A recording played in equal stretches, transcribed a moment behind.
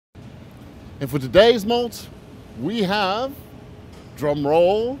And for today's malt, we have, drum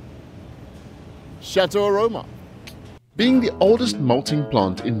roll, Château Arome. Being the oldest malting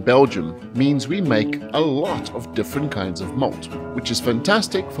plant in Belgium means we make a lot of different kinds of malt, which is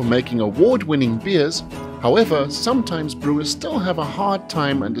fantastic for making award-winning beers. However, sometimes brewers still have a hard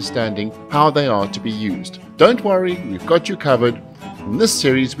time understanding how they are to be used. Don't worry, we've got you covered. In this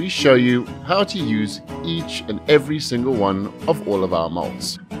series, we show you how to use each and every single one of all of our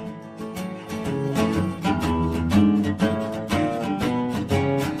malts.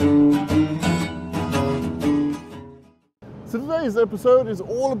 So today's episode is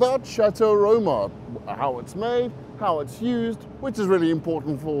all about Château Arome, how it's made, how it's used, which is really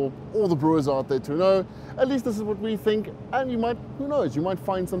important for all the brewers out there to know. At least this is what we think, and you might, who knows, you might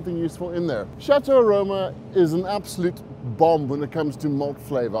find something useful in there. Château Arome is an absolute bomb when it comes to malt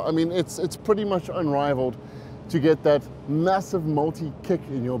flavor. I mean, it's pretty much unrivaled to get that massive malty kick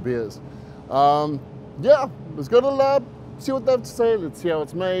in your beers. Yeah, let's go to the lab, see what they have to say, let's see how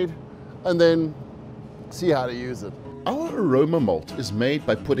it's made, and then see how to use it. Our aroma malt is made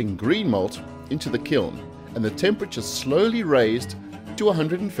by putting green malt into the kiln and the temperature slowly raised to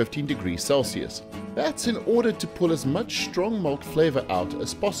 115 degrees Celsius. That's in order to pull as much strong malt flavor out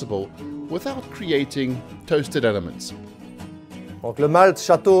as possible without creating toasted elements. Donc le malt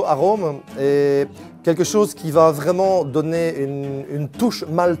Château Arome est quelque chose qui va vraiment donner une touche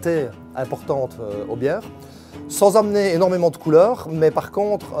maltaise importante aux bières, sans amener énormément de couleurs, mais par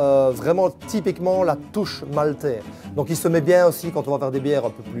contre vraiment typiquement la touche maltaise. Donc il se met bien aussi quand on va faire des bières un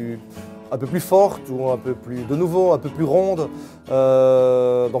peu plus fortes ou un peu plus, de nouveau, un peu plus rondes.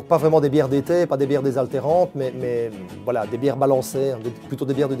 Donc pas vraiment des bières d'été, pas des bières désaltérantes, mais voilà, des bières balancées, plutôt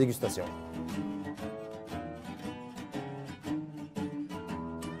des bières de dégustation.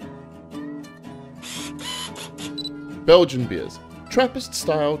 Belgian beers,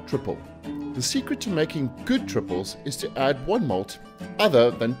 Trappist-style Tripel. The secret to making good triples is to add one malt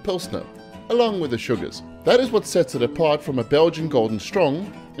other than Pilsner, along with the sugars. That is what sets it apart from a Belgian Golden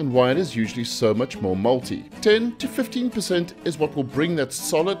Strong and why it is usually so much more malty. 10 to 15% is what will bring that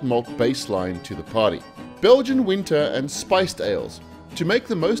solid malt baseline to the party. Belgian winter and spiced ales. To make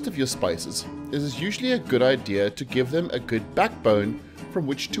the most of your spices, it is usually a good idea to give them a good backbone from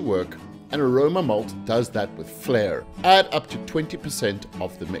which to work, and Aroma malt does that with flair. Add up to 20%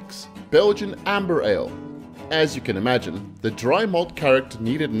 of the mix. Belgian amber ale. As you can imagine, the dry malt character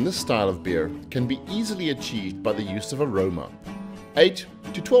needed in this style of beer can be easily achieved by the use of aroma. 8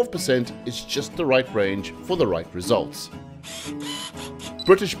 to 12% is just the right range for the right results.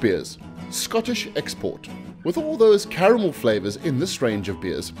 British beers, Scottish export. With all those caramel flavors in this range of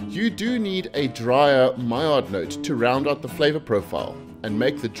beers, you do need a drier Maillard note to round out the flavor profile and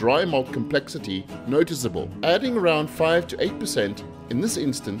make the dry malt complexity noticeable. Adding around 5 to 8% in this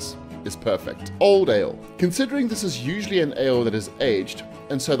instance is perfect. Old ale. Considering this is usually an ale that is aged,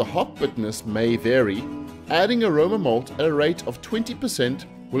 and so the hop bitterness may vary, adding aroma malt at a rate of 20%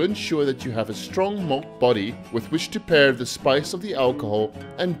 will ensure that you have a strong malt body with which to pair the spice of the alcohol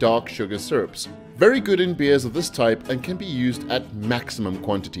and dark sugar syrups. Very good in beers of this type and can be used at maximum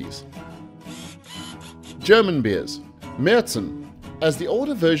quantities. German beers. Märzen. As the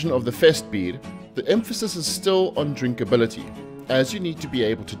older version of the Festbier, the emphasis is still on drinkability, as you need to be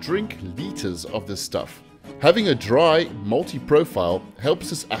able to drink liters of this stuff. Having a dry, malty profile helps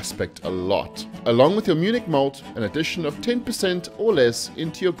this aspect a lot. Along with your Munich malt, an addition of 10% or less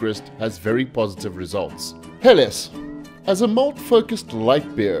into your grist has very positive results. Helles. As a malt-focused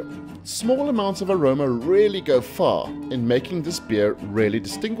light beer, small amounts of aroma really go far in making this beer really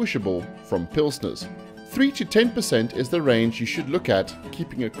distinguishable from Pilsners. 3 to 10% is the range you should look at,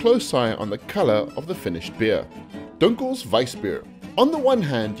 keeping a close eye on the color of the finished beer. Dunkel's Weissbier. On the one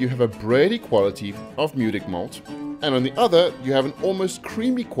hand, you have a bready quality of Munich malt, and on the other, you have an almost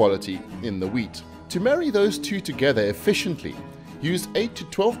creamy quality in the wheat. To marry those two together efficiently, use 8 to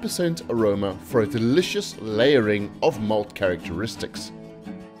 12% aroma for a delicious layering of malt characteristics.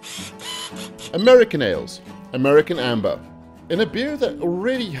 American ales, American amber. In a beer that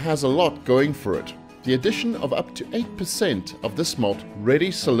already has a lot going for it, the addition of up to 8% of this malt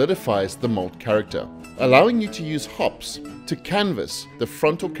really solidifies the malt character, allowing you to use hops to canvas the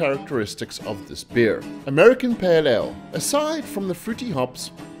frontal characteristics of this beer. American Pale Ale. Aside from the fruity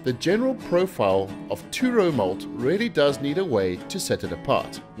hops, the general profile of two-row malt really does need a way to set it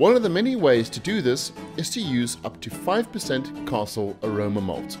apart. One of the many ways to do this is to use up to 5% Castle Arome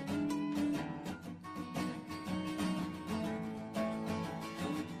malt.